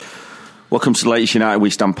Welcome to the latest United We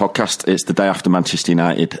Stand podcast. It's the day after Manchester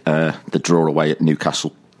United, the draw away at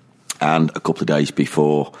Newcastle, and a couple of days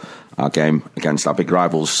before our game against our big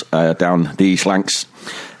rivals down the East Lancs.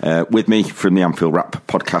 With me from the Anfield Wrap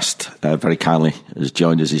podcast, very kindly has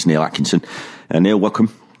joined us is Neil Atkinson. Neil, welcome.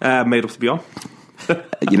 Made up to be on.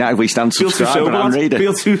 United We Stand subscriber and reader.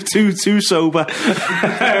 Feel too sober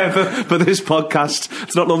for this podcast.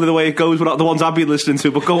 It's not normally the way it goes. We're not the ones I've been listening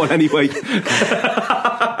to, but go on anyway.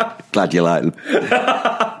 Glad you like them.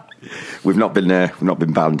 We've not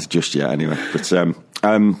been banned just yet, anyway. But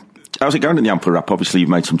how's it going in the Anfield Wrap? Obviously, you've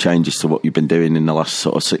made some changes to what you've been doing in the last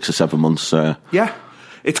sort of 6 or 7 months. Yeah,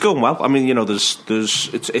 it's going well. I mean, you know,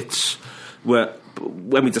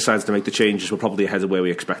 when we decided to make the changes, we're probably ahead of where we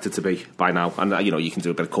expected to be by now. And, you know, you can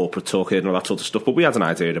do a bit of corporate talk here and all that sort of stuff. But we had an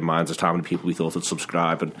idea in mind as to how many people we thought would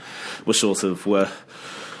subscribe. And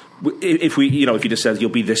if you just said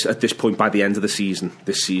you'll be this at this point by the end of this season,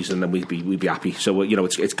 then we'd be happy. So you know,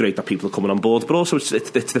 it's great that people are coming on board, but also it's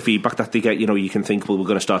the feedback that they get. You know, you can think, well, we're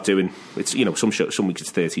going to start doing. It's, you know, some weeks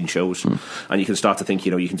it's 13 shows, and you can start to think,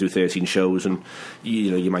 you know, you can do 13 shows, and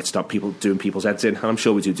you might start doing people's heads in. And I'm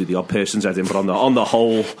sure we do the odd person's head in, but on the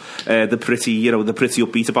whole, the pretty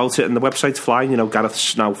upbeat about it, and the website's flying. You know,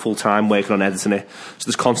 Gareth's now full time working on editing it, so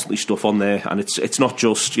there's constantly stuff on there, and it's not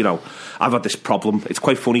just, you know, I've had this problem. It's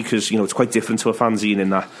quite funny because, you know, it's quite different to a fanzine in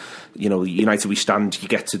that, you know, United We Stand, you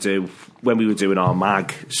get to do, when we were doing our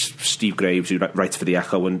mag, Steve Graves, who writes for The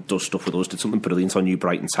Echo and does stuff with us, did something brilliant on New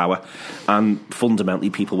Brighton Tower, and fundamentally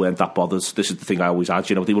people weren't that bothered. This is the thing I always had,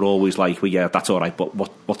 you know, they were always like, well, yeah, that's all right, but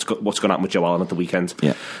what's going to happen with Joe Allen at the weekend?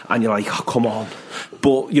 Yeah. And you're like, oh, come on.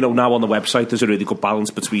 But, you know, now on the website there's a really good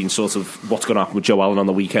balance between sort of what's going to happen with Joe Allen on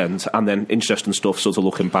the weekend and then interesting stuff, sort of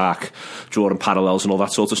looking back, drawing parallels and all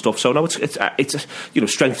that sort of stuff. So no, it's you know,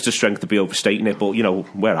 strength to strength to be overstating it, but, you know,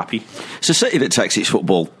 we're happy. It's a city that takes its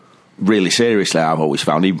football really seriously, I've always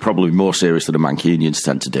found, even probably more serious than the Mancunians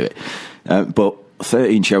tend to do it. But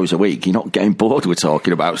 13 shows a week, you're not getting bored with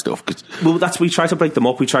talking about stuff. Well, we try to break them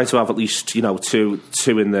up. We try to have at least, you know, two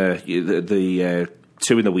in the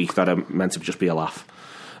 2 in the week that are meant to just be a laugh.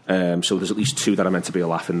 So there's at least 2 that are meant to be a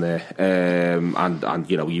laugh in there, and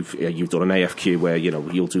you know, you've done an AFQ where, you know,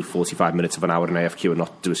 you'll do 45 minutes of an hour in AFQ and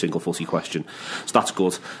not do a single footy question, so that's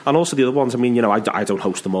good. And also the other ones, I mean, you know, I don't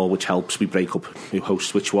host them all, which helps. We break up who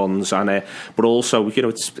hosts which ones, and but also, you know,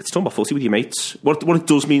 it's talking about footy with your mates. What it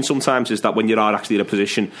does mean sometimes is that when you are actually in a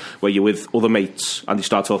position where you're with other mates and you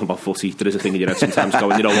start talking about footy, there is a thing in your head sometimes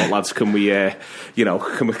going, you know what, lads, can we get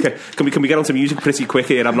onto music pretty quick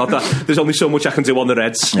here? I'm not that. There's only so much I can do on the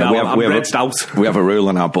Reds. Yeah, we have a rule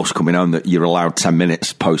on our bus coming home that you're allowed 10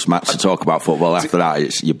 minutes post-match to talk about football. After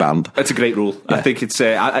that, you're banned. It's a great rule. Yeah. I think it's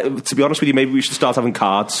to be honest with you, maybe we should start having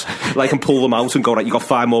cards, like, and pull them out and go, right, you got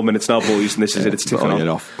 5 more minutes now, boys, and this is it. It's ticking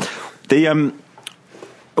off.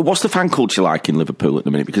 What's the fan culture like in Liverpool at the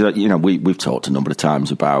minute? Because, you know, we've talked a number of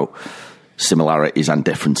times about similarities and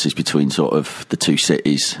differences between sort of the two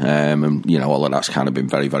cities, and, you know, all of that's kind of been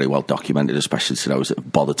very, very well documented, especially to those that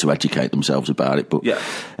have bothered to educate themselves about it. But yeah,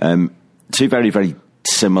 2 very, very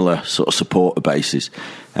similar sort of supporter bases.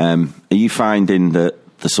 Are you finding that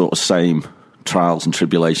the sort of same trials and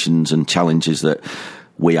tribulations and challenges that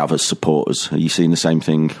we have as supporters, are you seeing the same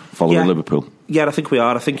thing following Liverpool? Yeah, I think we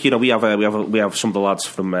are. I think, you know, we have some of the lads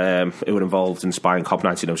from who were involved in Spy and Cop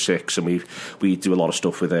 1906, and we do a lot of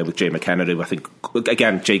stuff with Jay McKenna, who I think,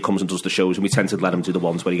 again, Jay comes and does the shows, and we tend to let him do the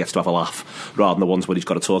ones where he gets to have a laugh rather than the ones where he's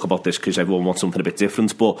got to talk about this because everyone wants something a bit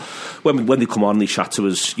different. But when they come on and they chat to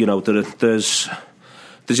us, you know, there's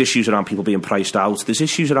issues around people being priced out. There's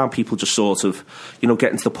issues around people just sort of, you know,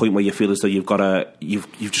 getting to the point where you feel as though you've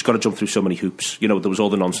just got to jump through so many hoops. You know, there was all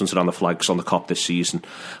the nonsense around the flags on the Cop this season,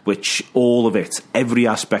 which all of it, every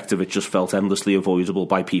aspect of it, just felt endlessly avoidable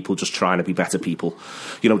by people just trying to be better people.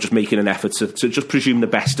 You know, just making an effort to just presume the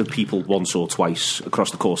best of people once or twice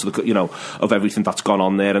across the course of of everything that's gone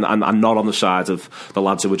on there, and not on the side of the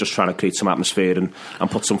lads who were just trying to create some atmosphere and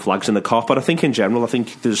put some flags in the Cop. But I think in general, I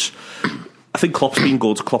think Klopp's been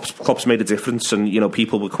good. Klopp's made a difference, and, you know,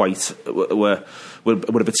 people were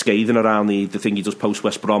a bit scathing around the thing he does post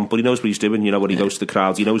West Brom, but he knows what he's doing. You know, when he goes to the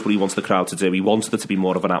crowd, he knows what he wants the crowd to do. He wants there to be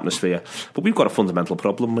more of an atmosphere. But we've got a fundamental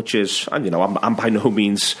problem, which is, and, you know, I'm by no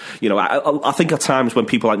means, you know, I think at times when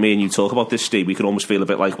people like me and you talk about this, Steve, we can almost feel a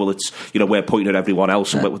bit like, well, it's, you know, we're pointing at everyone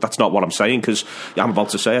else, and that's not what I'm saying, because I'm about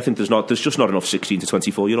to say I think there's just not enough 16 to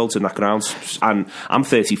 24 year olds in that ground, and I'm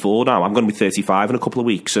 34 now. I'm going to be 35 in a couple of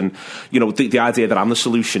weeks, and, you know, the idea that I'm the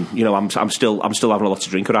solution, you know, I'm still having a lot to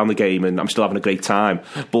drink around the game, and I'm still having a great time.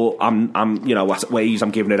 But I'm you know, at ways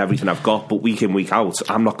I'm giving it everything I've got. But week in, week out,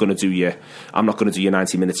 I'm not going to do your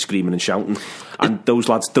 90 minutes screaming and shouting. And those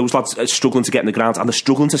lads are struggling to get in the ground, and they're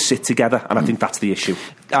struggling to sit together. And I think that's the issue.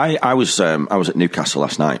 I was at Newcastle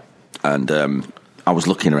last night, and I was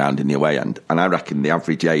looking around in the away end, and I reckon the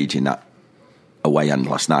average age in that away end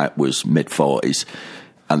last night was mid-40s,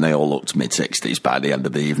 and they all looked mid-60s by the end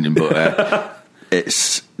of the evening. But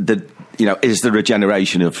is there a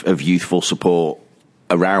generation of youthful support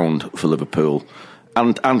around for Liverpool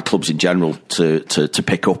and clubs in general to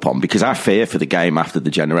pick up on? Because I fear for the game after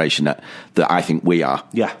the generation that I think we are.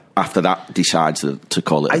 Yeah. After that decides to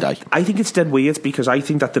call it a day. I think it's dead weird, because I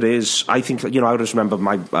think that there is. I think, you know, I just remember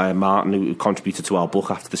my Martin, who contributed to our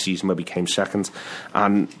book after the season where we came second,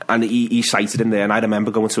 and he cited in there, and I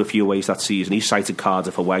remember going to a few aways that season. He cited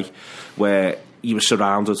Cardiff away, where he was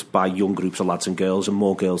surrounded by young groups of lads and girls, and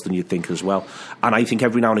more girls than you'd think as well. And I think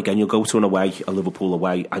every now and again you'll go to an away, a Liverpool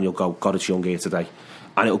away, and you'll go, God, it's young here today.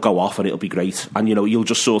 And it'll go off and it'll be great. And, you know, you'll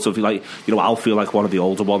just sort of like, you know, I'll feel like one of the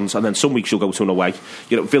older ones. And then some weeks you'll go to an away.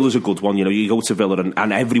 You know, Villa's a good one. You know, you go to Villa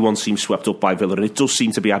and everyone seems swept up by Villa. And it does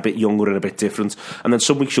seem to be a bit younger and a bit different. And then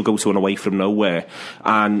some weeks you'll go to an away from nowhere.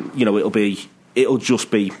 And, you know, it'll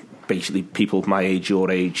just be basically people my age,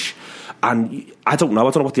 your age. And I don't know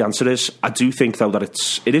what the answer is. I do think, though, that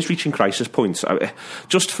it is reaching crisis points.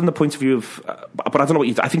 Just from the point of view of, but I don't know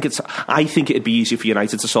what I think it'd be easier for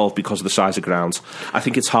United to solve because of the size of ground. I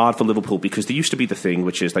think it's hard for Liverpool because there used to be the thing,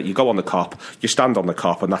 which is that you go on the Kop, you stand on the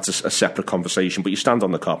Kop, and that's a separate conversation. But you stand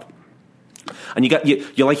on the Kop, and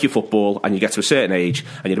you like your football, and you get to a certain age,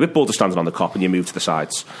 and you're a bit bored of standing on the Kop, and you move to the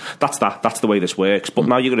sides. That's the way this works. But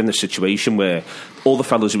now you're in this situation where all the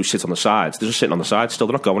fellas who sit on the sides, they're just sitting on the sides still,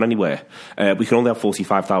 they're not going anywhere. We can only have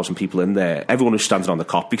 45,000 people in there. Everyone who's standing on the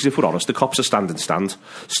Kop, because if we're honest, the Kop's a stand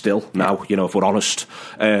still now, you know, if we're honest.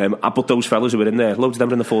 But those fellas who are in there, loads of them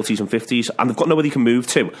are in the 40s and 50s, and they've got nowhere they can move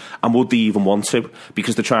to, and would they even want to,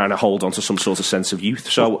 because they're trying to hold on to some sort of sense of youth.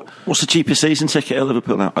 So what's the cheapest season ticket at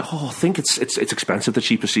Liverpool now? I think it's expensive, the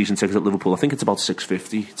cheapest season ticket at Liverpool. I think it's about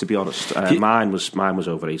 $650, to be honest. Mine was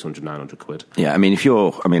over 800, 900 quid. Yeah, I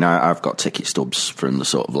mean, I've got ticket stubs from the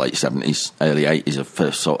sort of late 70s, early 80s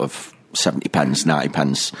for sort of 70 pence, 90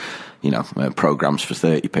 pence, you know, programmes for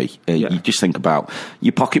 30p. You just think about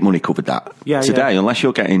your pocket money covered that today, unless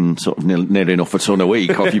you're getting sort of near enough a ton a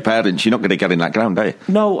week off your parents, you're not going to get in that ground, are you?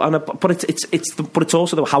 No, but it's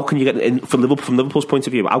also though, how can you get in from Liverpool's point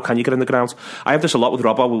of view? How can you get in the ground? I have this a lot with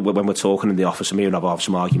Robbo when we're talking in the office, and me and Robbo have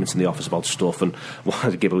some arguments in the office about stuff, and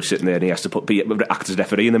Gibbo's sitting there and he has to act as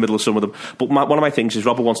referee in the middle of some of them. But one of my things is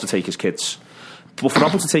Robbo wants to take his kids. But for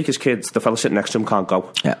Robbo to take his kids, the fella sitting next to him can't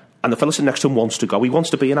go. Yeah. And the fella sitting next to him wants to go. He wants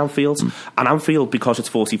to be in Anfield. And Anfield, because it's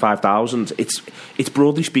 45,000, it's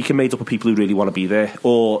broadly speaking made up of people who really want to be there,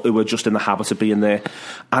 or who are just in the habit of being there.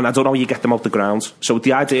 And I don't know how you get them out the ground. So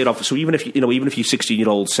the idea of, so even if your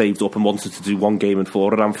 16-year-old saved up and wanted to do one game in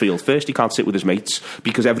 4 at Anfield, first, he can't sit with his mates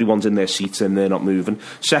because everyone's in their seats and they're not moving.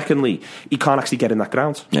 Secondly, he can't actually get in that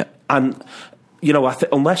ground. Yeah. And you know, I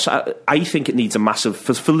think it needs a massive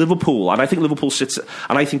for Liverpool, and I think Liverpool sits,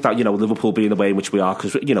 and I think that, you know, Liverpool being the way in which we are,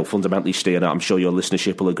 because, you know, fundamentally steering it, I'm sure your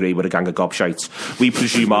listenership will agree, we're a gang of gobshites. We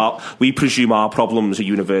presume our problems are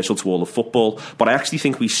universal to all of football, but I actually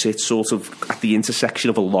think we sit sort of at the intersection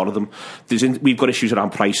of a lot of them. We've got issues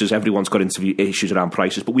around prices. Everyone's got issues around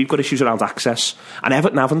prices, but we've got issues around access, and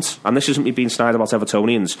Everton haven't. And this isn't me being snide about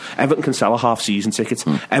Evertonians. Everton can sell a half-season ticket.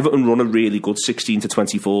 Everton run a really good 16 to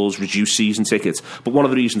 24s reduced season ticket. But one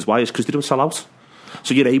of the reasons why is because they don't sell out.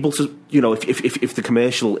 So you're able to, you know, if the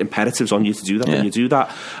commercial imperative's on you to do that, then you do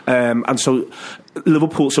that. And so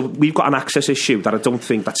Liverpool, so we've got an access issue that I don't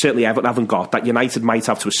think, that certainly Everton haven't got, that United might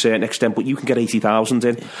have to a certain extent, but you can get 80,000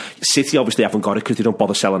 in. City obviously haven't got it because they don't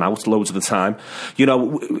bother selling out loads of the time. You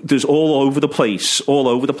know, there's all over the place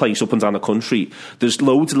up and down the country. There's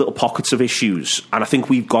loads of little pockets of issues, and I think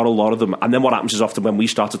we've got a lot of them. And then what happens is often when we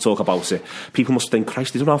start to talk about it, people must think,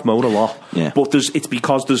 Christ, they don't have moan a lot. Yeah. But it's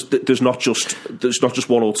because there's not just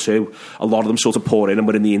one or two. A lot of them sort of pour in, and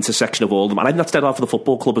we're in the intersection of all of them. And I think that's dead hard for the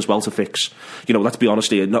football club as well to fix. You know, let's be honest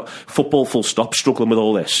here. No, football full stop struggling with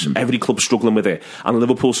all this. Every club's struggling with it. And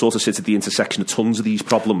Liverpool sort of sits at the intersection of tons of these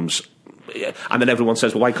problems. And then everyone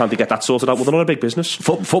says, well, why can't they get that sorted out? Well, they're not a big business.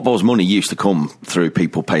 Football's money used to come through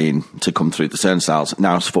people paying to come through the turnstiles.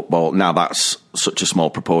 Now it's football. Now that's such a small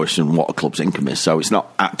proportion what a club's income is. So it's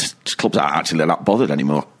not clubs aren't actually not bothered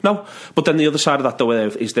anymore. No, but then the other side of that though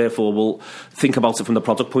is therefore, well, think about it from the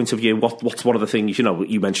product point of view. What's one of the things,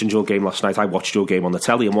 you mentioned your game last night. I watched your game on the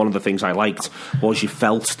telly, and one of the things I liked was you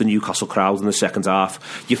felt the Newcastle crowd in the second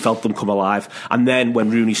half. You felt them come alive, and then when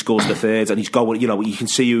Rooney scores the third and he's going, you can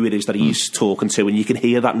see who it is that he's talking to, and you can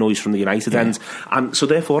hear that noise from the United end. And so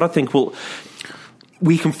therefore I think, well,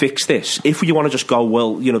 we can fix this. If you want to just go,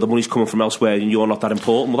 well, the money's coming from elsewhere and you're not that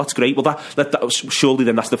important, well, that's great. Well, that surely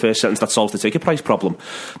then that's the first sentence that solves the ticket price problem.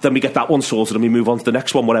 Then we get that one sorted and we move on to the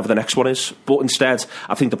next one, whatever the next one is. But instead,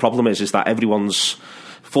 I think the problem is that everyone's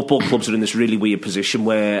football clubs are in this really weird position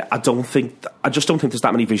where I just don't think there's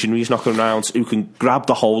that many visionaries knocking around who can grab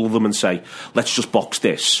the whole of them and say, let's just box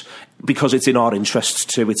this. Because it's in our interests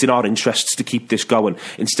too. It's in our interests to keep this going.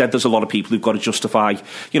 Instead, there's a lot of people who've got to justify,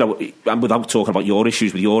 and without talking about your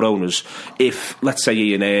issues with your owners, if, let's say,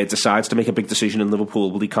 Ian Ayre decides to make a big decision in Liverpool,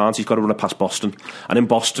 well, he can't. He's got to run it past Boston. And in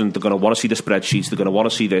Boston, they're going to want to see the spreadsheets. They're going to want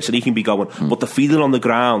to see this. And he can be going, but the feeling on the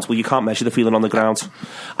ground, well, you can't measure the feeling on the ground.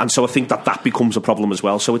 And so I think that becomes a problem as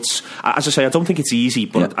well. So it's, as I say, I don't think it's easy,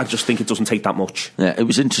 but I just think it doesn't take that much. Yeah, it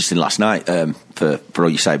was interesting last night, for all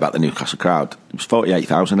you say about the Newcastle crowd. It was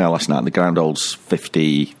 48,000 there last night. The ground holds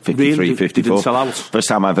 50, 53, really? 54. Didn't sell out. First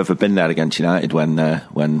time I've ever been there against United when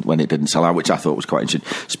it didn't sell out, which I thought was quite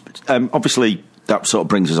interesting. Obviously, that sort of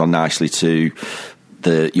brings us on nicely to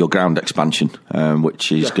your ground expansion,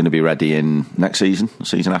 which is going to be ready in next season, the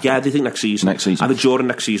season after. Yeah, they think next season. Either during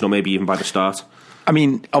next season or maybe even by the start. I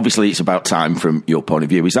mean, obviously, it's about time from your point of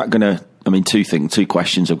view. Is that going to? I mean, two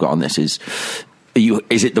questions I've got on this is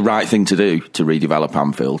it the right thing to do to redevelop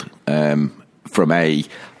Anfield from a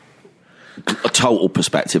total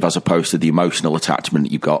perspective as opposed to the emotional attachment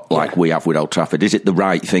that you've got like we have with Old Trafford? Is it the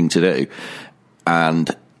right thing to do,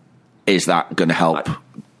 and is that going to help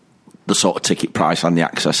the sort of ticket price and the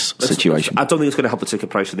access situation? I don't think it's going to help the ticket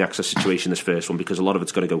price and the access situation, this first one, because a lot of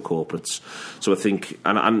it's going to go corporates. So I think,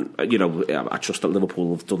 and I trust that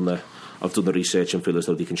Liverpool have done the research and feel as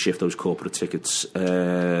though they can shift those corporate tickets,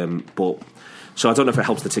 but so I don't know if it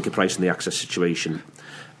helps the ticket price and the access situation.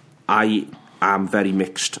 I am very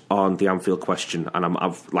mixed on the Anfield question, and I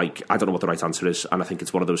don't know what the right answer is, and I think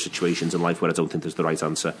it's one of those situations in life where I don't think there's the right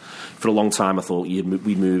answer. For a long time I thought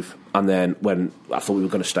we'd move, and then when I thought we were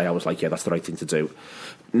going to stay, I was like, yeah, that's the right thing to do.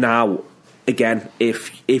 Now, again,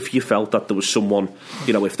 if you felt that there was someone,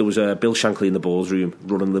 if there was a Bill Shankly in the balls room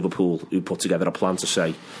running Liverpool who put together a plan to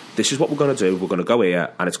say, this is what we're going to do, we're going to go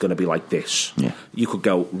here and it's going to be like this, you could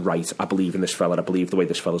go, right, I believe in this fella, I believe the way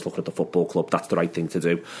this fella's looking at the football club, that's the right thing to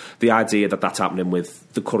do. The idea that that's happening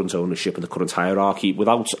with the current ownership and the current hierarchy,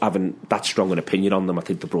 without having that strong an opinion on them, I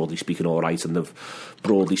think they're broadly speaking all right, and they've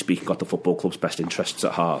broadly speaking got the football club's best interests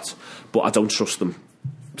at heart, but I don't trust them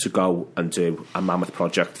to go and do a mammoth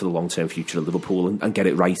project for the long-term future of Liverpool and get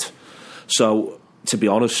it right. So, to be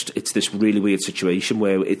honest, it's this really weird situation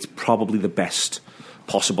where it's probably the best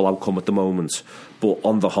possible outcome at the moment, but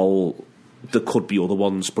on the whole, there could be other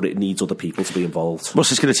ones, but it needs other people to be involved. What's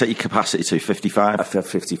this going to take your capacity to? 55?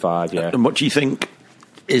 55, yeah. And what do you think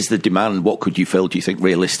is the demand? What could you fill, do you think,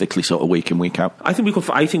 realistically, sort of week in, week out? I think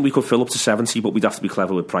we could fill up to 70, but we'd have to be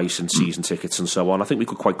clever with price and season tickets and so on. I think we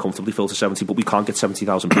could quite comfortably fill to 70, but we can't get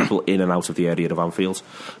 70,000 people in and out of the area of Anfield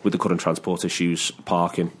with the current transport issues,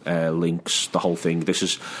 parking, links, the whole thing. This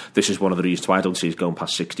is one of the reasons why I don't see us going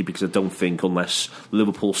past 60, because I don't think, unless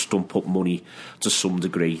Liverpool stump up money to some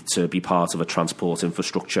degree to be part of a transport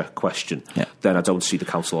infrastructure question, then I don't see the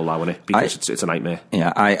council allowing it, because it's a nightmare.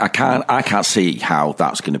 Yeah, I can't see how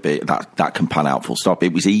that's going to be, that can pan out full stop.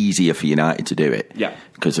 It was easier for United to do it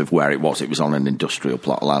because of where it was on an industrial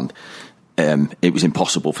plot of land. It was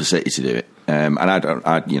impossible for City to do it, and I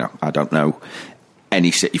don't know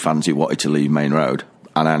any City fans who wanted to leave Main Road,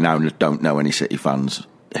 and I now don't know any City fans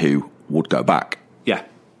who would go back.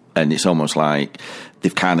 And it's almost like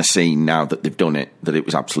they've kind of seen, now that they've done it, that it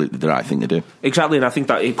was absolutely the right thing to do. Exactly, and I think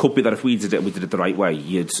that it could be that if we did it the right way,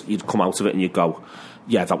 you'd come out of it and you'd go,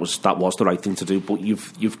 yeah, that was the right thing to do. But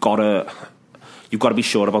you've got to be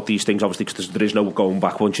sure about these things, obviously, because there is no going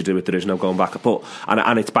back. Once you do it, there is no going back. But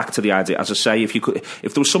and it's back to the idea, as I say, if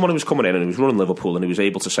there was someone who was coming in and who was running Liverpool and who was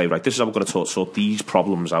able to say, right, this is how we're going to sort these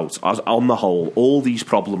problems out. On the whole, all these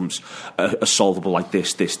problems are solvable like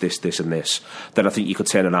this, and this. Then I think you could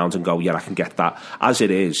turn around and go, yeah, I can get that. As it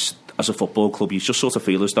is, as a football club, you just sort of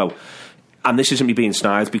feel as though, and this isn't me being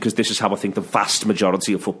snide, because this is how I think the vast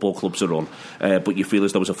majority of football clubs are run, but you feel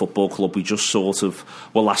as though as a football club we just sort of,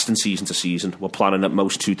 we're lasting season to season, we're planning at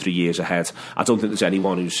most 2-3 years ahead. I don't think there's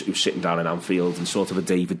anyone who's sitting down in Anfield in sort of a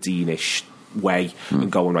David Dean-ish way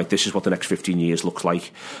and going, right, this is what the next 15 years looks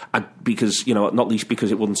like. Because, not least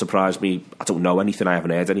because it wouldn't surprise me, I don't know anything, I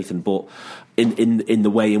haven't heard anything, but in the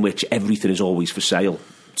way in which everything is always for sale,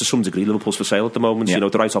 to some degree, Liverpool's for sale at the moment. Yeah.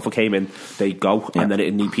 The right offer came in, they'd go, Yeah. and then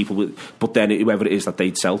it'd need people but then whoever it is that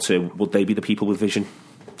they'd sell to, would they be the people with vision?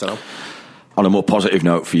 Don't know. On a more positive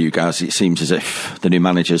note for you guys, it seems as if the new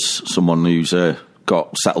manager's someone who's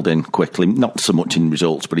got settled in quickly, not so much in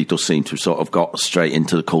results, but he does seem to have sort of got straight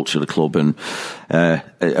into the culture of the club. And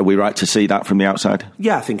are we right to see that from the outside?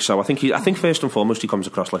 Yeah, I think so. I think first and foremost he comes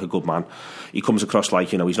across like a good man. He comes across like,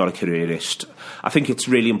 he's not a careerist. I think it's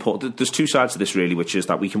really important. There's two sides to this really, which is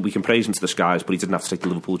that we can praise him to the skies, but he didn't have to take the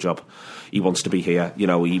Liverpool job. He wants to be here.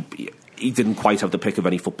 He didn't quite have the pick of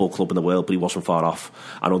any football club in the world, but he wasn't far off.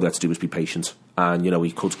 And all they had to do was be patient. And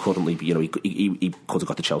he could currently be, he could have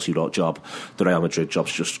got the Chelsea job. The Real Madrid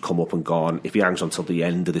job's just come up and gone. If he hangs on till the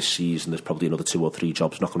end of this season, there's probably another 2 or 3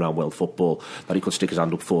 jobs knocking around world football that he could stick his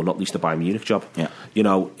hand up for, not least the Bayern Munich job. Yeah.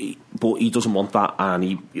 But he doesn't want that.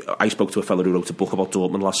 And I spoke to a fellow who wrote a book about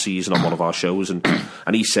Dortmund last season on one of our shows, and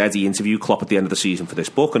he said he interviewed Klopp at the end of the season for this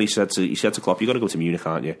book, and he said to Klopp, "You're going to go to Munich,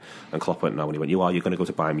 aren't you?" And Klopp went, "No." And he went, "You are. You're going to go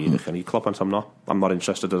to Bayern Munich." And Klopp went, I'm not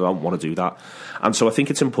interested. I don't want to do that. And so I think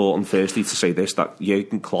it's important, firstly, to say this, that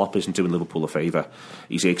Jurgen Klopp isn't doing Liverpool a favour.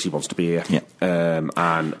 He actually wants to be here. Yeah.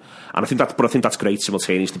 And I think that's great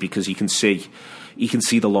simultaneously, because he can see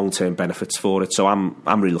the long-term benefits for it. So I'm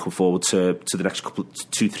really looking forward to the next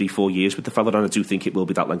 2, 3, 4 years with the fella, and I do think it will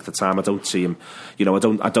be that length of time. I don't see him,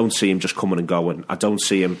 I don't see him just coming and going. I don't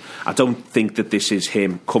think that this is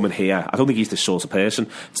him coming here. I don't think he's this sort of person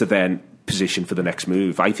to then position for the next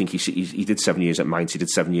move. I think he did 7 years at Mainz, he did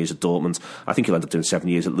 7 years at Dortmund. I think he'll end up doing 7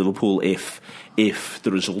 years at Liverpool if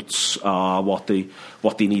the results are what they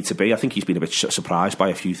need to be. I think he's been a bit surprised by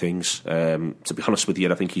a few things. To be honest with you,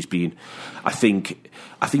 I think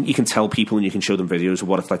you can tell people and you can show them videos of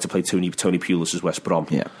what it's like to play Tony Pulis' West Brom,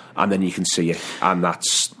 and then you can see it, and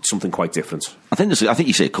that's something quite different. I think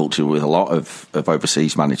you see a culture with a lot of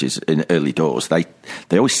overseas managers in early doors. They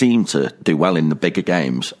always seem to do well in the bigger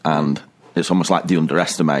games, and it's almost like they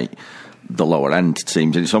underestimate the lower end, it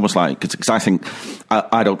seems. And it's almost like, because I think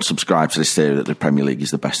I don't subscribe to this theory that the Premier League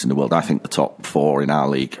is the best in the world. I think the top 4 in our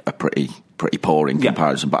league are pretty poor in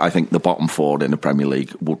comparison, but I think the bottom 4 in the Premier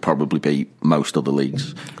League would probably beat most other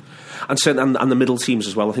leagues. And the middle teams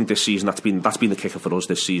as well. I think this season that's been the kicker for us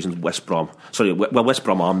this season. West Brom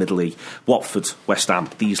are middle league. Watford, West Ham,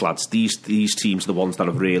 these lads, these teams are the ones that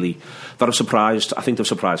have surprised. I think they've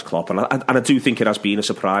surprised Klopp, and I do think it has been a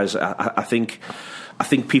surprise. I think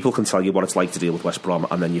people can tell you what it's like to deal with West Brom,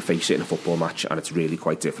 and then you face it in a football match, and it's really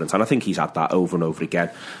quite different. And I think he's had that over and over again.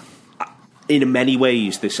 In many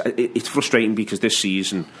ways, it's frustrating, because this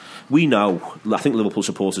season we know. I think Liverpool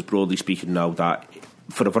supporters, broadly speaking, know that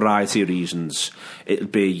for a variety of reasons, it'll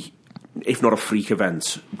be, if not a freak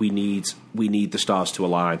event, we need the stars to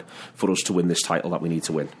align for us to win this title that we need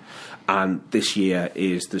to win. And this year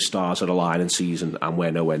is the stars are aligning season, and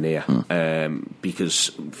we're nowhere near, because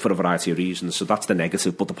for a variety of reasons. So that's the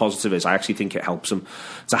negative. But the positive is, I actually think it helps him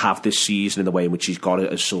to have this season in the way in which he's got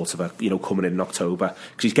it, as sort of a, coming in October,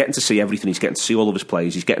 because he's getting to see everything. He's getting to see all of his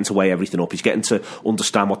plays. He's getting to weigh everything up. He's getting to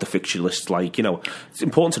understand what the fixture list's like. It's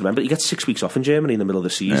important to remember he gets 6 weeks off in Germany in the middle of the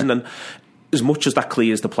season, and as much as that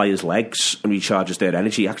clears the players' legs and recharges their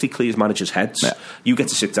energy, it actually clears managers' heads. Yeah. You get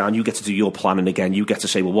to sit down, you get to do your planning again, you get to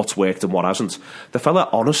say, well, what's worked and what hasn't. The fella,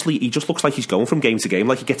 honestly, he just looks like he's going from game to game,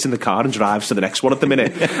 like he gets in the car and drives to the next one at the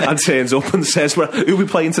minute and turns up and says, well, who are we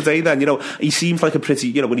playing today then? He seems like a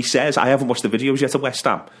pretty, when he says, I haven't watched the videos yet at West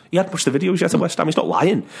Ham. He hadn't watched the videos yet at West Ham. He's not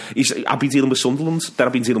lying. I've been dealing with Sunderland, then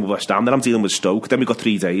I've been dealing with West Ham, then I'm dealing with Stoke, then we've got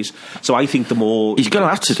 3 days. So I think the more... He's going to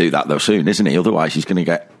have to do that, though, soon, isn't he? Otherwise, he's going to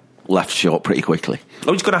get left short pretty quickly.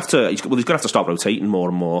 Oh, he's going to have to start rotating more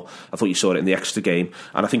and more. I thought you saw it in the Exeter game,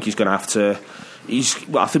 and I think he's going to have to.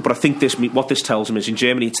 I think what this tells him is, in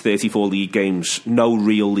Germany it's 34 league games, no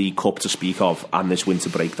real League Cup to speak of, and this winter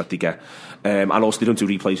break that they get, and also they don't do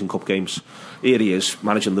replays in cup games. Here he is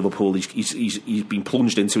managing Liverpool. He's been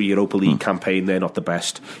plunged into a Europa League campaign. They're not the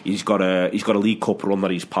best. He's got a League Cup run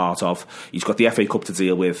that he's part of. He's got the FA Cup to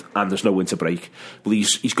deal with, and there's no winter break. Well,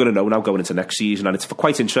 he's going to know now going into next season, and it's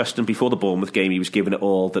quite interesting. Before the Bournemouth game, he was giving it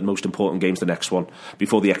all. The most important game's the next one.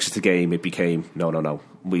 Before the Exeter game, it became no.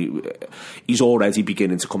 He's already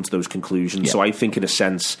beginning to come to those conclusions. Yeah. So I think, in a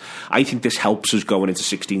sense, this helps us going into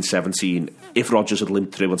 16-17. If Rodgers had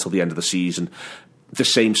limped through until the end of the season, the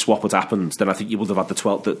same swap had happened, then I think you would have had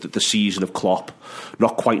the season of Klopp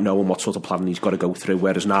not quite knowing what sort of planning he's got to go through,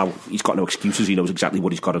 whereas now he's got no excuses. He knows exactly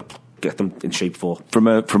what he's got to get them in shape for. From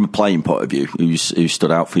a playing point of view, who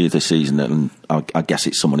stood out for you this season? And I guess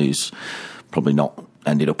it's someone who's probably not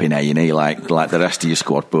ended up in A&E like the rest of your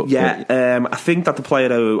squad. But I think that the player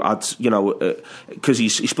who had, because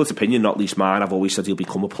he's split opinion, not least mine. I've always said he'll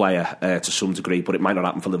become a player to some degree, but it might not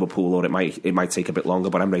happen for Liverpool, or it might take a bit longer.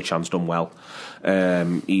 But Emre Can's done well.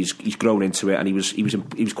 He's grown into it, and he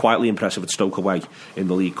was quietly impressive at Stoke away in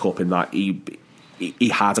the League Cup in that he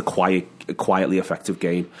had a quietly effective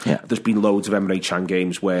game. Yeah. There's been loads of Emre Can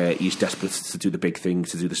games where he's desperate to do the big thing,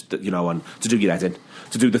 to do this, and to do your head in,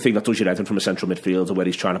 to do the thing that does your head in from a central midfielder, where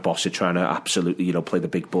he's trying to boss it, trying to absolutely, play the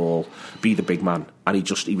big ball, be the big man. And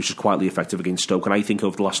he was just quietly effective against Stoke. And I think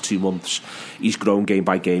over the last 2 months, he's grown game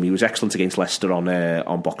by game. He was excellent against Leicester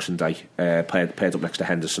on Boxing Day, paired up next to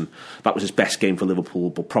Henderson. That was his best game for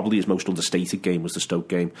Liverpool, but probably his most understated game was the Stoke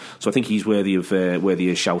game. So I think he's worthy of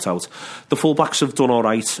a shout out. The fullbacks have done all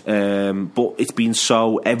right, but it's been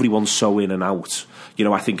everyone's so in and out.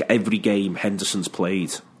 I think every game Henderson's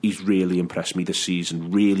played, he's really impressed me this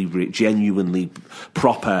season. Really, genuinely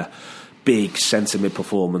proper, big centre mid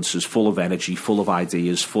performances, full of energy, full of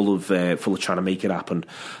ideas, full of trying to make it happen.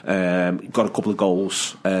 Got a couple of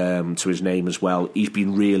goals to his name as well. He's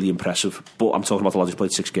been really impressive. But I'm talking about the lad who's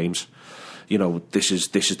played 6 games. This is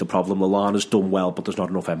the problem. Lallana's done well, but there's not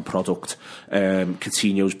enough end product.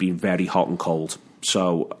 Coutinho's been very hot and cold.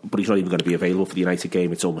 But he's not even going to be available for the United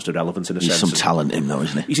game. It's almost irrelevant in a sense. He's some talent in though,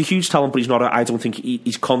 isn't he? He's a huge talent, but he's not. I don't think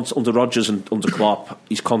he's under Rodgers and under Klopp.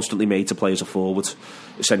 He's constantly made to play as a forward,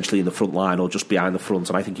 essentially in the front line or just behind the front.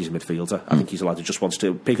 And I think he's a midfielder. I think he's a lad who just wants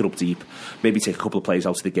to pick it up deep, maybe take a couple of plays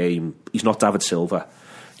out of the game. He's not David Silva.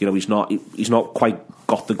 He's not quite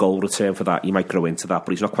got the goal return for that. He might grow into that,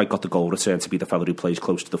 but he's not quite got the goal return to be the fella who plays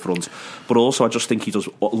close to the front. But also, I just think he does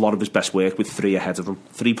a lot of his best work with 3 ahead of him,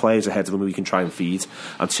 3 players ahead of him who he can try and feed.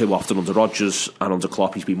 And too often under Rodgers and under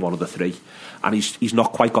Klopp, he's been one of the 3. And he's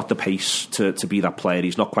not quite got the pace to be that player.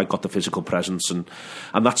 He's not quite got the physical presence, and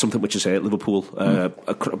that's something which is at Liverpool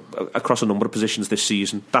across a number of positions this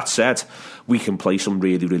season. That said, we can play some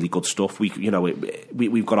really, really good stuff. We've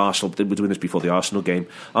got Arsenal. We're doing this before the Arsenal game.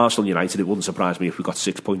 Arsenal United. It wouldn't surprise me if we got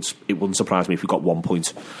 6 points. It wouldn't surprise me if we got 1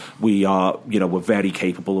 point. We are, we're very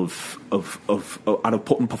capable of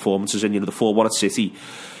putting performances in. The 4-1 at City.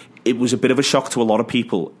 It was a bit of a shock to a lot of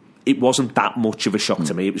people. It wasn't that much of a shock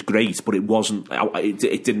to me. It was great, but it wasn't.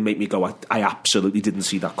 It didn't make me go, I absolutely didn't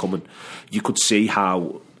see that coming. You could see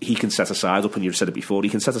how he can set a side up, and you've said it before. He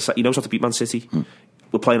can set a side. He knows how to beat Man City.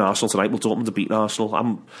 We're playing Arsenal tonight. We'll Dortmund to beat Arsenal.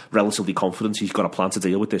 I'm relatively confident he's got a plan to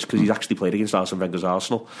deal with this because he's actually played against Arsene Wenger's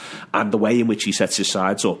Arsenal. And the way in which he sets his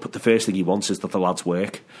sides up, the first thing he wants is that the lads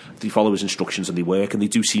work. They follow his instructions and they work, and they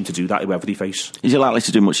do seem to do that whoever they face. Is he likely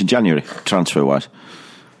to do much in January, transfer-wise?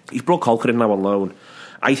 He's brought Colker in now on loan.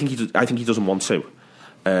 I think he doesn't want to.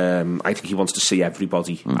 I think he wants to see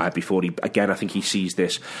everybody before he. Again, I think he sees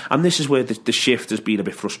this, and this is where the shift has been a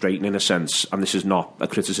bit frustrating in a sense. And this is not a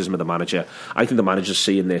criticism of the manager. I think the manager's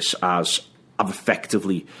seeing this as I've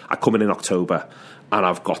effectively. I come in October, and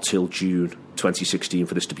I've got till June 2016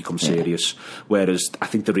 for this to become serious. Whereas I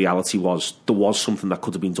think the reality was there was something that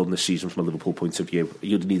could have been done this season from a Liverpool point of view.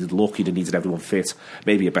 You'd needed luck. You'd needed everyone fit.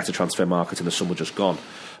 Maybe a better transfer market in the summer just gone,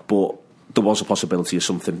 but there was a possibility of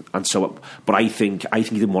something, and so. But I think he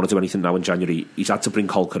didn't want to do anything now in January. He's had to bring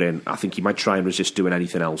Colker in. I think he might try and resist doing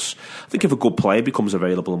anything else. I think if a good player becomes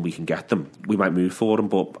available and we can get them, we might move for him.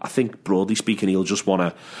 But I think broadly speaking, he'll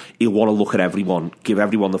want to look at everyone, give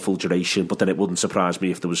everyone the full duration. But then it wouldn't surprise me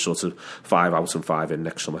if there was sort of 5 out and 5 in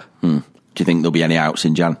next summer. Do you think there'll be any outs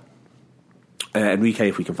in Jan? Enrique,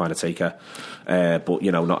 if we can find a taker, but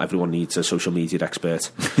not everyone needs a social media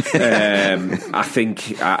expert. I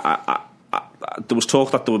think. There was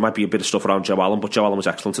talk that there might be a bit of stuff around Joe Allen, but Joe Allen was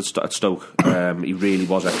excellent at Stoke. He really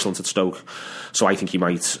was excellent at Stoke. So I think he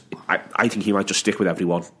might. I think he might just stick with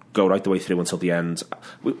everyone, go right the way through until the end.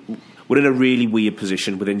 We're in a really weird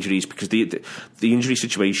position with injuries because the injury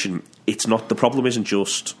situation. It's not the problem. Isn't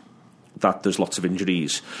just that there's lots of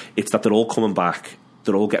injuries. It's that they're all coming back.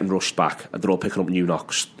 They're all getting rushed back, and they're all picking up new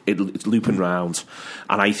knocks. It's looping round,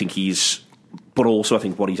 and I think he's. But also, I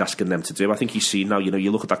think what he's asking them to do, I think he's seen now,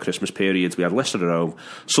 you look at that Christmas period, we had Leicester at home,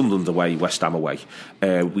 Sunderland away, West Ham away.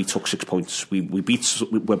 We took 6 points.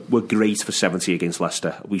 We're great for 70 against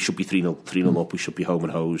Leicester. We should be 3-0 up. We should be home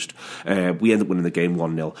and hosed. We end up winning the game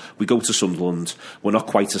 1-0. We go to Sunderland. We're not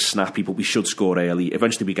quite as snappy, but we should score early.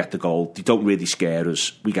 Eventually, we get the goal. They don't really scare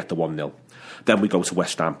us. We get the 1-0. Then we go to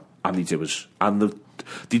West Ham, and they do us. And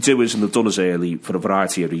they do us, and they've done us early for a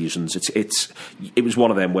variety of reasons. It was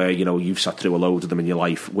one of them where you've sat through a load of them in your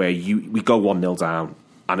life where we go 1-0 down,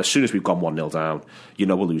 And as soon as we've gone 1-0 down,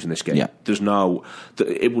 we're losing this game. Yeah.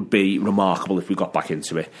 It would be remarkable if we got back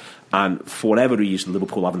into it. And for whatever reason,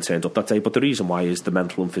 Liverpool haven't turned up that day. But the reason why is the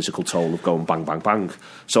mental and physical toll of going bang, bang, bang.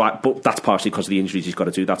 But that's partially because of the injuries he's got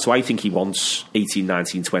to do that. So I think he wants 18,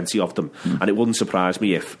 19, 20 of them. And it wouldn't surprise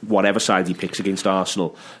me if whatever side he picks against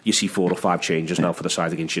Arsenal, you see 4 or 5 changes now for the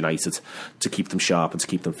side against United to keep them sharp and to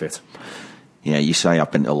keep them fit. Yeah, you say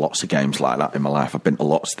I've been to lots of games like that in my life. I've been to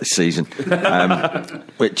lots this season,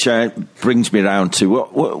 which brings me around to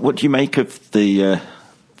what do you make of the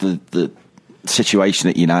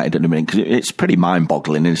situation at United at the minute? Because it's pretty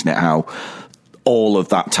mind-boggling, isn't it? How all of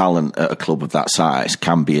that talent at a club of that size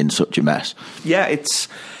can be in such a mess. Yeah, it's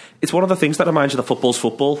one of the things that reminds you that football's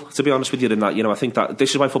football, to be honest with you, in that, I think that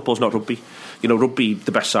this is why football's not rugby. Rugby,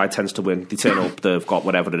 the best side tends to win. They turn up, they've got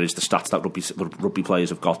whatever it is, the stats that rugby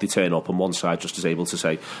players have got, they turn up, and one side just is able to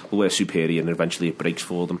say, well, we're superior, and eventually it breaks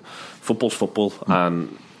for them. Football's football,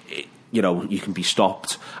 and you can be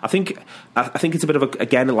stopped. I think it's a bit of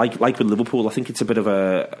again, like with Liverpool, I think it's a bit of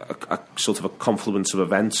a sort of a confluence of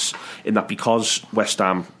events, in that because West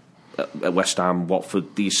Ham,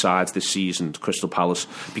 Watford, these sides this season, Crystal Palace,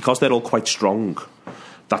 because they're all quite strong,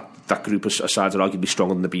 that group of sides are arguably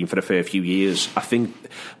stronger than they've been for a fair few years. I think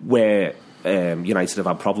where United have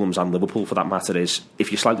had problems, and Liverpool for that matter, is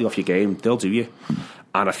if you're slightly off your game, they'll do you.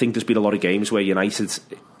 And I think there's been a lot of games where United,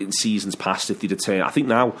 in seasons past, if they'd turn, I think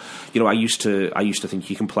now, I used to think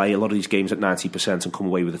you can play a lot of these games at 90% and come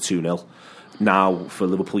away with a 2-0. Now for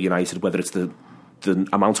Liverpool United, whether it's the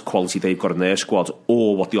amount of quality they've got in their squad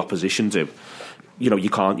or what the opposition do,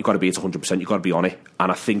 you've got to be at 100%, you've got to be on it.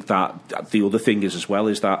 And I think that the other thing is as well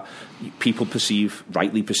is that people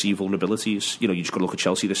rightly perceive vulnerabilities. You just got to look at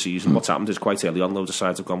Chelsea this season. What's happened is quite early on, loads of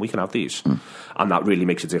sides have gone, we can have these. And that really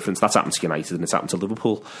makes a difference. That's happened to United and it's happened to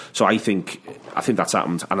Liverpool. So I think that's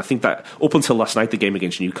happened. And I think that up until last night, the game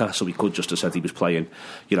against Newcastle, we could just have said he was playing,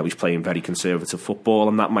 he's playing very conservative football,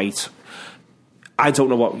 and that might... I don't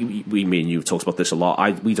know what me and you have talked about this a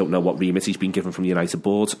lot. We don't know what remit he's been given from the United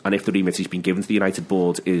board, and if the remit he's been given to the United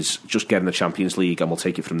board is just get in the Champions League and we'll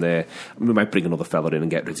take it from there. We might bring another fella in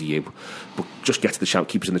and get rid of you, but just get to the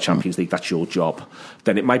keep us in the Champions League. That's your job.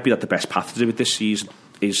 Then it might be that the best path to do it this season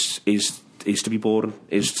is to be boring,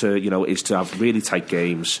 is to have really tight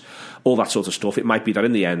games, all that sort of stuff. It might be that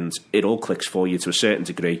in the end it all clicks for you to a certain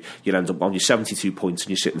degree. You'll end up on your 72 points and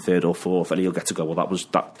you're sitting 3rd or 4th, and he'll get to go, well, that was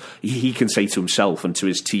that. He can say to himself and to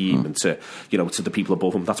his team and to to the people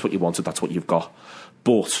above him, that's what you wanted, that's what you've got.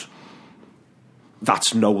 But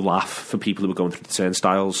that's no laugh for people who are going through the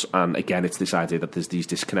turnstiles. And again, it's this idea that there's these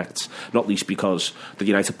disconnects, not least because the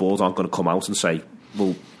United board aren't going to come out and say,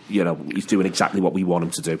 well, he's doing exactly what we want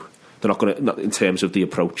him to do. They're not going to, in terms of the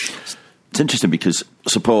approach. It's interesting because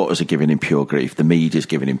supporters are giving him pure grief. The media's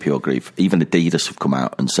giving him pure grief. Even Adidas have come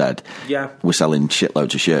out and said, we're selling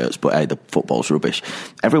shitloads of shirts, but hey, the football's rubbish.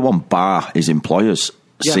 Everyone bar his employers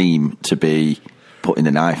seem to be putting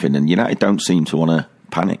the knife in, and United don't seem to want to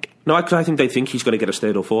panic. No, I think they think he's going to get us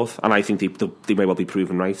 3rd or 4th, and I think they may well be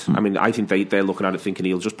proven right. I mean, I think they're looking at it thinking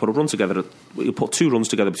he'll just put a run together. He'll put 2 runs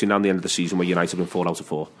together between now and the end of the season where United win 4 out of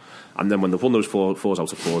 4. And then when they've won those 4 out of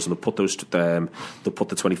 4s and they'll put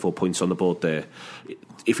the 24 points on the board there,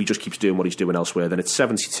 if he just keeps doing what he's doing elsewhere, then it's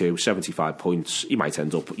 72, 75 points. He might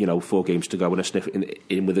end up, 4 games to go in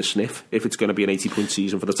with a sniff if it's going to be an 80-point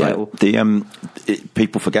season for the title.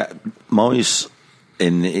 People forget Moyes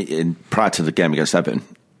in prior to the game against Everton,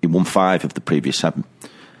 he won 5 of the previous 7.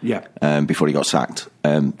 Before he got sacked.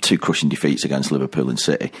 2 crushing defeats against Liverpool and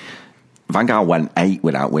City. Van Gaal went 8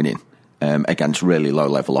 without winning. Against really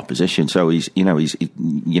low-level opposition. So United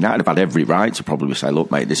have had every right to probably say,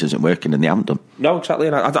 look, mate, this isn't working, and they haven't done. No, exactly,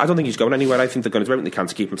 and I don't think he's going anywhere. I think they're going to do everything they can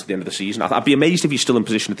to keep him to the end of the season. I'd be amazed if he's still in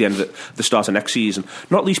position at the end of the start of next season,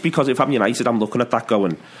 not least because if I'm United, I'm looking at that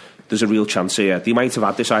going, there's a real chance here. They might have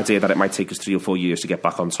had this idea that it might take us 3 or 4 years to get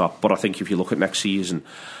back on top, but I think if you look at next season,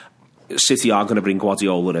 City are going to bring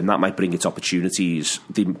Guardiola in. That might bring its opportunities,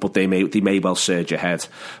 but they may well surge ahead.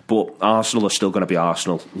 But Arsenal are still going to be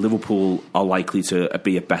Arsenal. Liverpool are likely to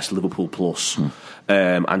be at best Liverpool plus,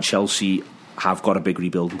 and Chelsea have got a big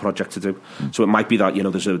rebuilding project to do. So it might be that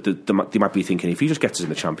they might be thinking, if he just gets us in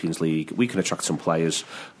the Champions League, we can attract some players.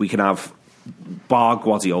 We can have, bar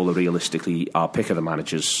Guardiola, realistically, our pick of the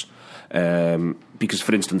managers. Because,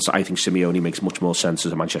 for instance, I think Simeone makes much more sense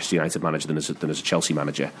as a Manchester United manager than as a Chelsea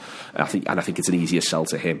manager. I think it's an easier sell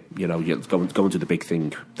to him. You go and do the big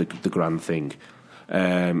thing, the grand thing.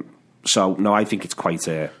 So no, I think it's quite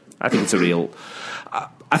I think it's a real.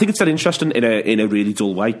 I think it's very interesting in a really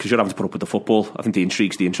dull way because you're having to put up with the football. I think the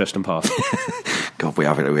intrigue's the interesting part. God, we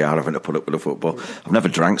are having to put up with the football. I've never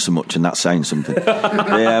drank so much, and that's saying something.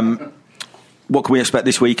 What can we expect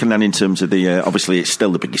this week? And then in terms of the, obviously it's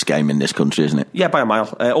still the biggest game in this country, isn't it? Yeah, by a mile.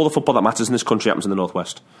 All the football that matters in this country happens in the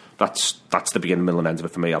Northwest. That's the beginning, middle and end of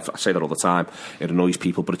it for me. I say that all the time. It annoys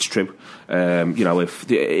people, but it's true.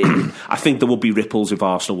 I think there will be ripples if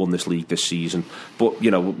Arsenal won this league this season. But,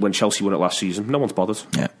 when Chelsea won it last season, no one's bothered.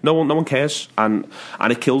 Yeah. No one cares. And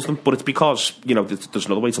it kills them. But it's because, there's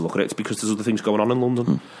another way to look at it. It's because there's other things going on in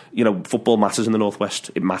London. Football matters in the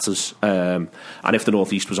Northwest. It matters. And if the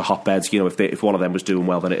Northeast was a hotbed, if one of them was doing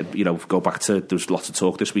well, then it'd, go back to, there was lots of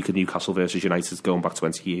talk this week of Newcastle versus United going back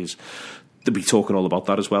 20 years. They'll be talking all about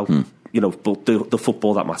that as well. But the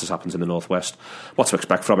football that matters happens in the Northwest. What to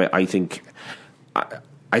expect from it? I think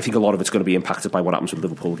a lot of it's going to be impacted by what happens with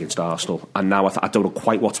Liverpool against Arsenal. And now I don't know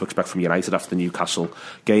quite what to expect from United after the Newcastle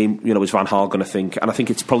game. Is Van Gaal going to think? And I think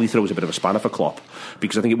it probably throws a bit of a spanner for Klopp,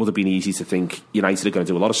 because I think it would have been easy to think United are going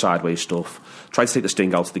to do a lot of sideways stuff, try to take the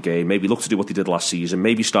sting out of the game, maybe look to do what they did last season,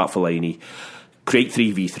 maybe start Fellaini, create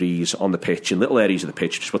 3v3s on the pitch in little areas of the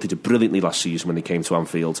pitch, which is what they did brilliantly last season when they came to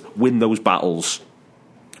Anfield, win those battles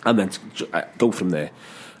and then go from there.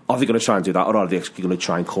 Are they going to try and do that, or are they actually going to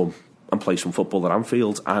try and come and play some football at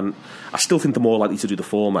Anfield? And I still think they're more likely to do the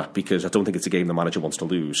former, because I don't think it's a game the manager wants to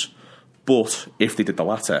lose. But if they did the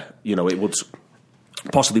latter, it would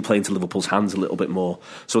possibly play into Liverpool's hands a little bit more.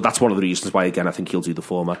 So that's one of the reasons why, again, I think he'll do the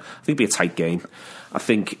former. I think it'll be a tight game. I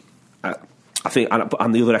think, and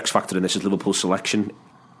the other X factor in this is Liverpool's selection.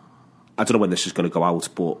 I don't know when this is going to go out,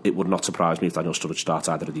 but it would not surprise me if Daniel Sturridge starts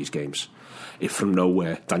either of these games. If from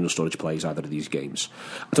nowhere Daniel Sturridge plays either of these games,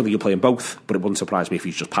 I don't think he'll play in both, but it wouldn't surprise me if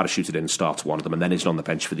he's just parachuted in and starts one of them and then isn't on the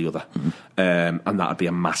bench for the other. And that would be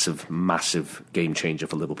a massive, massive game changer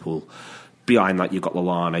for Liverpool. Behind that, you've got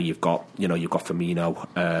Lallana, you've got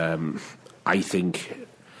Firmino. I think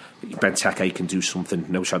Benteke can do something,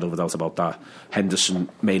 no shadow of a doubt about that. Henderson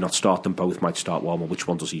may not start them both, might start one. Well, which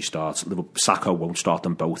one does he start? Sakho won't start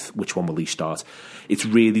them both. Which one will he start? It's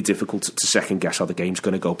really difficult to second guess how the game's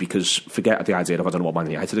going to go, because forget the idea of I don't know what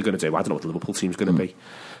Man United are going to do. I don't know what the Liverpool team's going to be.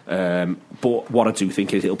 But what I do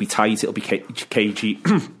think is it'll be tight, it'll be cagey.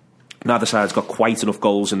 Neither side's got quite enough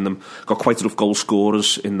goals in them, got quite enough goal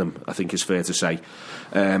scorers in them, I think is fair to say.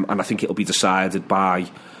 And I think it'll be decided by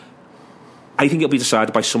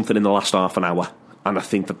something in the last half an hour, and I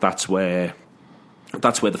think that's where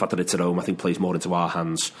the fact that it's at home, I think, plays more into our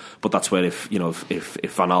hands. But that's where if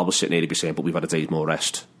Van Gaal was sitting here, he'd be saying, "But we've had a day's more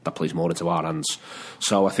rest." That plays more into our hands.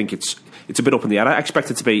 So I think it's a bit up in the air. I expect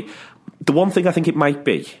it to be. The one thing I think it might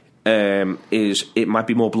be is it might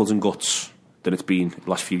be more blood and guts than it's been the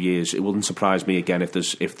last few years. It wouldn't surprise me again if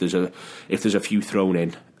there's a few thrown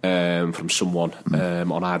in from someone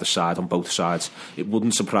on either side, on both sides. It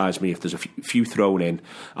wouldn't surprise me if there's a few thrown in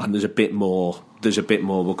and there's a bit more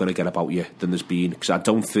we're going to get about you than there's been, because I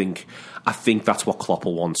think that's what Klopp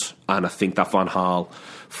will want, and I think that Van Gaal,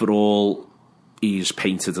 for all he's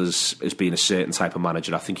painted as being a certain type of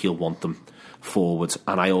manager, I think he'll want them forward.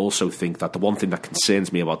 And I also think that the one thing that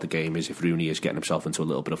concerns me about the game is if Rooney is getting himself into a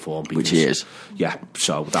little bit of form, because, which he is. Yeah,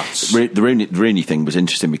 so that's the Rooney thing was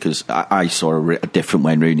interesting, because I saw a different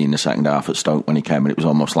Wayne Rooney in the second half at Stoke when he came, and it was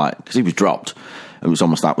almost like, because he was dropped, it was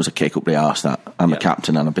almost that was a kick up the arse, that I'm the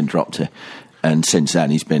captain and I've been dropped here. And since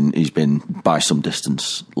then he's been by some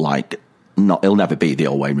distance like. He'll never be the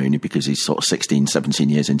old Wayne Rooney, because he's sort of 16, 17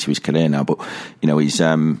 years into his career now. But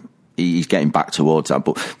he's getting back towards that.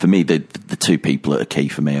 But for me, the two people that are key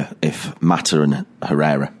for me are if Mata and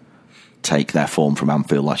Herrera take their form from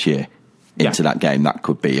Anfield last year into that game, that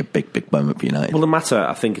could be a big moment for United. Well, the Mata,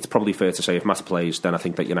 I think it's probably fair to say, if Mata plays, then I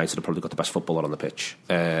think that United have probably got the best footballer on the pitch.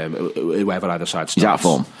 Whoever either side starts. He's out of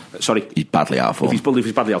form. Sorry? He's badly out of form. If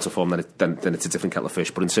he's badly out of form, then it's a different kettle of fish.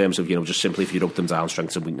 But in terms of, just simply if you wrote them down,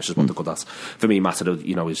 strengths and weaknesses, what they're good at, for me, Mata,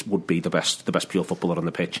 would be the best pure footballer on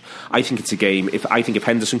the pitch. I think it's a game, if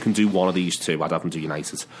Henderson can do one of these two, I'd have him do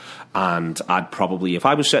United. And I'd probably, if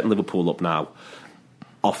I was setting Liverpool up now,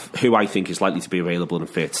 off who I think is likely to be available and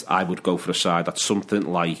fit, I would go for a side that's something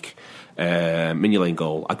like Mignolet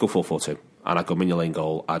goal. I'd go 4-4-2, and I'd go Mignolet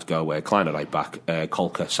goal. I'd go Klein at right back,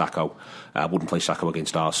 Kolka, Sakho. I wouldn't play Sakho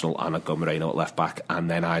against Arsenal, and I'd go Moreno at left back,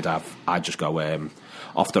 and then I'd just go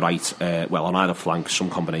off the right, on either flank,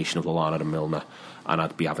 some combination of Lallana and Milner. And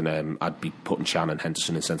I'd be putting Chan and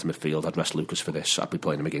Henderson in centre midfield. I'd rest Lucas for this. I'd be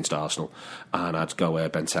playing him against Arsenal, and I'd go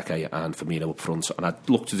Benteke and Firmino up front. And I'd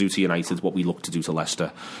look to do to United what we looked to do to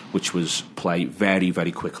Leicester, which was play very,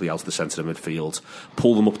 very quickly out of the centre of midfield,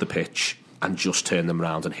 pull them up the pitch, and just turn them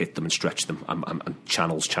around and hit them and stretch them and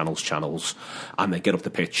channels, and then get up the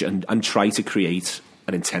pitch and try to create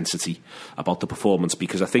an intensity about the performance,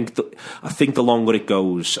 because I think the longer it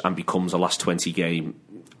goes and becomes a last 20 game,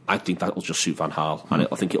 I think that will just suit Van Gaal, and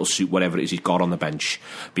I think it'll suit whatever it is he's got on the bench,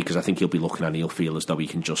 because I think he'll be looking and he'll feel as though he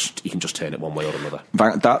can just turn it one way or another.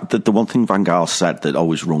 The one thing Van Gaal said that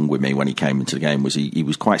always rung with me when he came into the game was he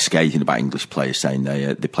was quite scathing about English players, saying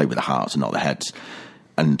they play with the hearts and not the heads,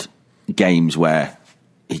 and games where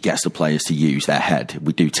he gets the players to use their head,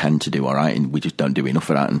 we do tend to do all right, and we just don't do enough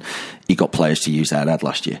of that. And he got players to use their head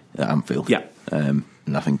last year at Anfield. Yeah.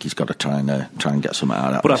 And I think he's got to try and get something out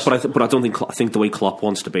of that. But I don't think. I think the way Klopp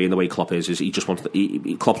wants to be and the way Klopp is he just wants.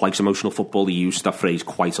 Klopp likes emotional football. He used that phrase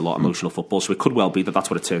quite a lot, emotional football. So it could well be that that's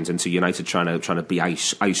what it turns into. United trying to be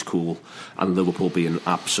ice cool, and Liverpool being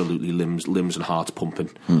absolutely limbs and hearts pumping,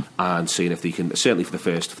 and seeing if they can, certainly for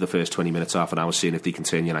the first 20 minutes, half an hour, seeing if they can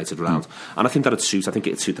turn United around. And I think that'd suit. I think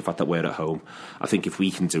it'd suit the fact that we're at home. I think if we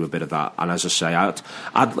can do a bit of that, and as I say, I'd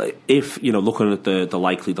if looking at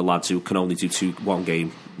the lads who can only do one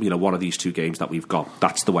game, one of these two games that we've got,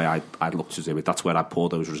 that's the way I'd look to do it. That's where I'd pour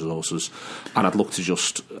those resources, and I'd look to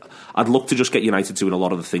just get United doing a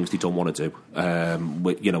lot of the things they don't want to do,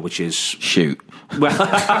 which is shoot,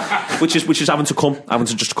 which is having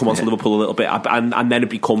to just come onto Liverpool a little bit, and then it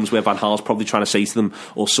becomes where Van Gaal's probably trying to say to them,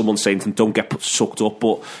 or someone's saying to them, don't get sucked up.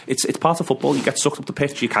 But it's part of football. You get sucked up the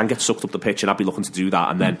pitch. You can get sucked up the pitch, and I'd be looking to do that.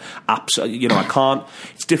 And then, I can't.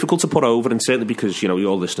 It's difficult to put over, and certainly because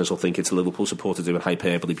your listeners will think it's a Liverpool supporter doing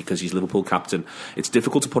hyperbole because he's Liverpool captain. It's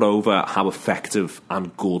difficult to put over how effective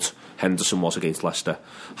and good Henderson was against Leicester,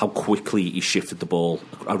 how quickly he shifted the ball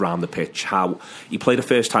around the pitch, how he played a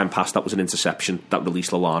first time pass that was an interception that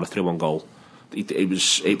released Lallana through on goal. It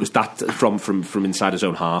was that from inside his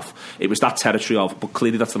own half. It was that territory of, but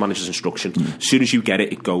clearly that's the manager's instruction. As soon as you get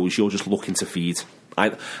it, it goes. You're just looking to feed. I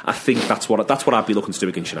think that's what I'd be looking to do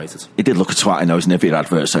against United. He did look a twat in those Nivea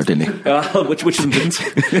adverts, though, didn't he? Which of them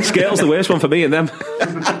didn't? Scale's the worst one for me and them.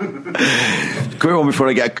 Quick one before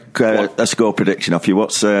I get a score prediction off you.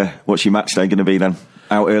 What's your match day going to be then?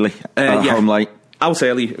 Out early, home late. Out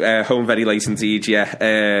early, home very late indeed. Yeah,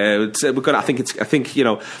 we're gonna. I think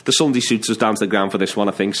the Sunday suits us down to the ground for this one.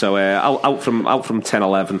 I think so. Out from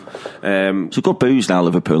 10-11. So good booze now,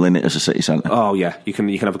 Liverpool, in it as a city centre. Oh yeah, you can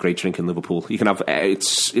have a great drink in Liverpool. You can have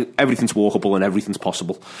everything's walkable and everything's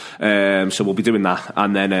possible. So we'll be doing that,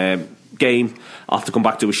 and then game. I'll have to come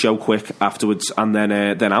back, do a show quick afterwards, and then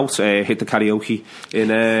out hit the karaoke in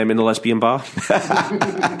the lesbian bar.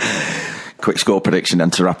 Quick score prediction then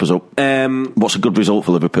to wrap us up. What's a good result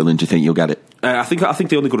for Liverpool, and do you think you'll get it? I think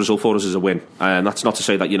the only good result for us is a win, and that's not to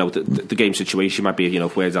say that the game situation might be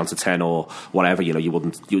if we're down to 10 or whatever,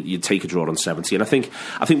 you'd take a draw on 70. And I think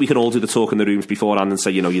we can all do the talk in the rooms beforehand and say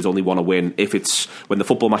you'd only want to win if it's when the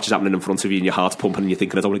football match is happening in front of you and your heart's pumping and you're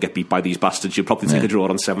thinking I don't want to get beat by these bastards. You'd probably take a draw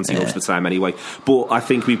on 70 most of the time anyway. But I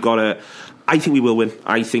think we've got to. I think we will win.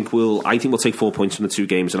 I think we'll take 4 points from the two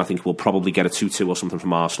games, and I think we'll probably get a 2-2 or something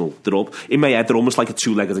from Arsenal. In my head, they're almost like a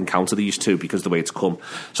two-legged encounter, these two, because of the way it's come.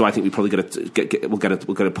 So I think we probably we'll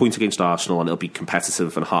get a point against Arsenal, and it'll be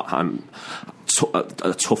competitive and hot and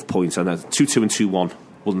a tough point. And 2-2 and 2-1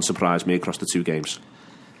 wouldn't surprise me across the two games.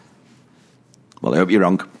 Well, I hope you're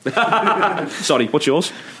wrong. Sorry, what's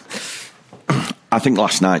yours? I think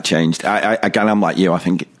last night changed. I'm like you. I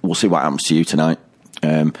think we'll see what happens to you tonight.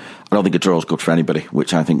 I don't think a draw is good for anybody,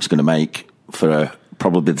 which I think is going to make for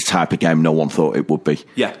probably the type of game no one thought it would be.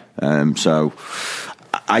 Yeah. So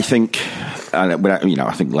I think,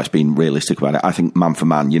 I think let's be realistic about it. I think man for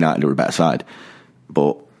man, United are a better side,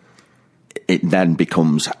 but it then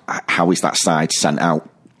becomes how is that side sent out,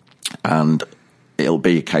 and it'll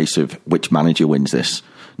be a case of which manager wins this,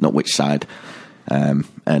 not which side.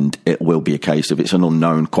 And it will be a case of it's an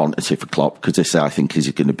unknown quantity for Klopp, because this I think is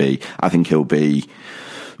going to be. I think he'll be.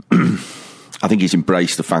 I think he's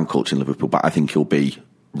embraced the fan culture in Liverpool, but I think he'll be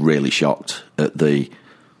really shocked at the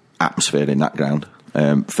atmosphere in that ground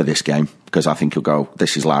for this game, because I think he'll go,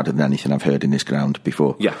 this is louder than anything I've heard in this ground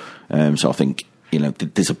before. Yeah. So I think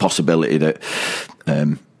there's a possibility that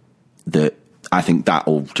that I think that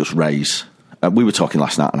will just raise. We were talking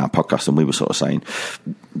last night on our podcast, and we were sort of saying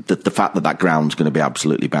that the fact that ground's going to be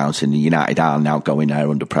absolutely bouncing, the United are now going there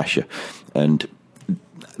under pressure, and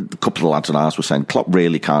a couple of lads on ours were saying Klopp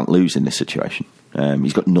really can't lose in this situation.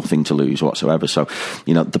 He's got nothing to lose whatsoever. So,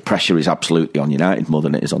 the pressure is absolutely on United more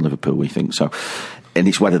than it is on Liverpool, we think. So, and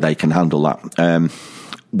it's whether they can handle that.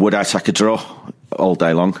 Would I take a draw all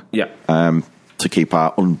day long? Yeah. To keep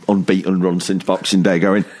our unbeaten run since Boxing Day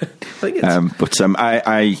going.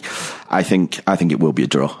 I think I think it will be a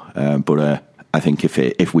draw. But I think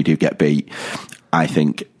if we do get beat, I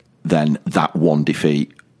think then that one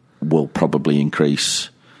defeat will probably increase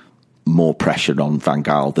more pressure on Van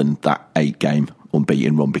Gaal than that 8-game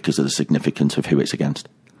unbeaten run because of the significance of who it's against.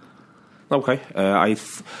 Okay, I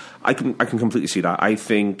can completely see that. I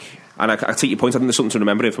think, and I take your point. I think there's something to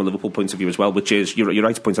remember here from a Liverpool point of view as well, which is you're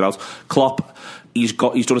right to point it out. Klopp, he's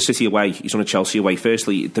done a City away, he's done a Chelsea away.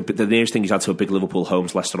 Firstly, the nearest thing he's had to a big Liverpool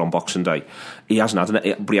home's Leicester on Boxing Day. He hasn't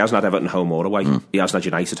had Everton home or away. He hasn't had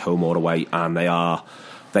United home or away, and they are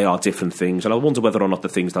different things. And I wonder whether or not the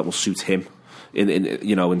things that will suit him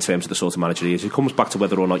in terms of the sort of manager he is. It comes back to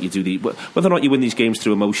whether or not you win these games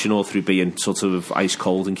through emotion or through being sort of ice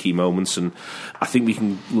cold in key moments. And I think we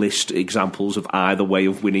can list examples of either way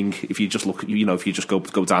of winning if you just look, if you just go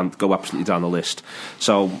absolutely down the list.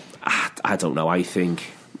 So I don't know. I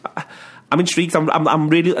think I'm intrigued. I'm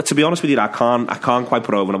really, to be honest with you, I can't quite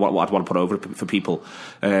put over what I'd want to put over for people.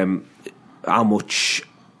 How much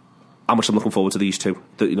I'm looking forward to these two.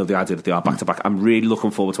 The idea that they are back to back. I'm really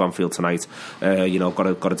looking forward to Anfield tonight. Got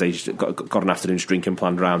an afternoon's drinking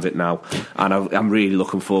planned around it now, and I'm really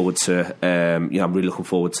looking forward to.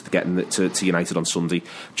 Getting to United on Sunday.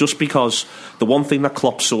 Just because the one thing that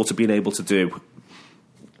Klopp's sort of been able to do,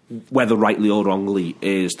 whether rightly or wrongly,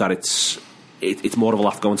 is that it's more of a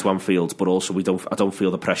laugh going to Anfield, but also I don't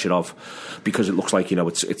feel the pressure of, because it looks like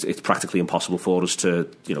it's practically impossible for us to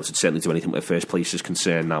certainly do anything where first place is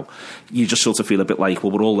concerned now. You just sort of feel a bit like,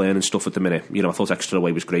 well, we're all learning stuff at the minute. I thought Extra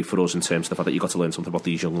Away was great for us in terms of the fact that you got to learn something about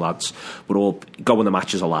these young lads. We're all going the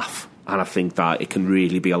match as a laugh, and I think that it can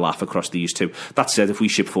really be a laugh across these two. That said, if we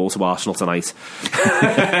ship 4 to Arsenal tonight,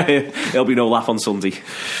 there'll be no laugh on Sunday.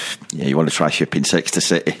 Yeah, you want to try shipping 6 to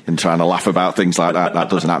City and trying to laugh about things like that. That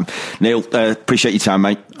doesn't happen. Neil, appreciate your time,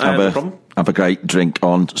 mate. No problem. Have a great drink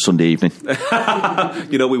on Sunday evening.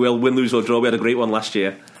 We will. Win, lose or draw. We had a great one last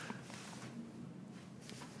year.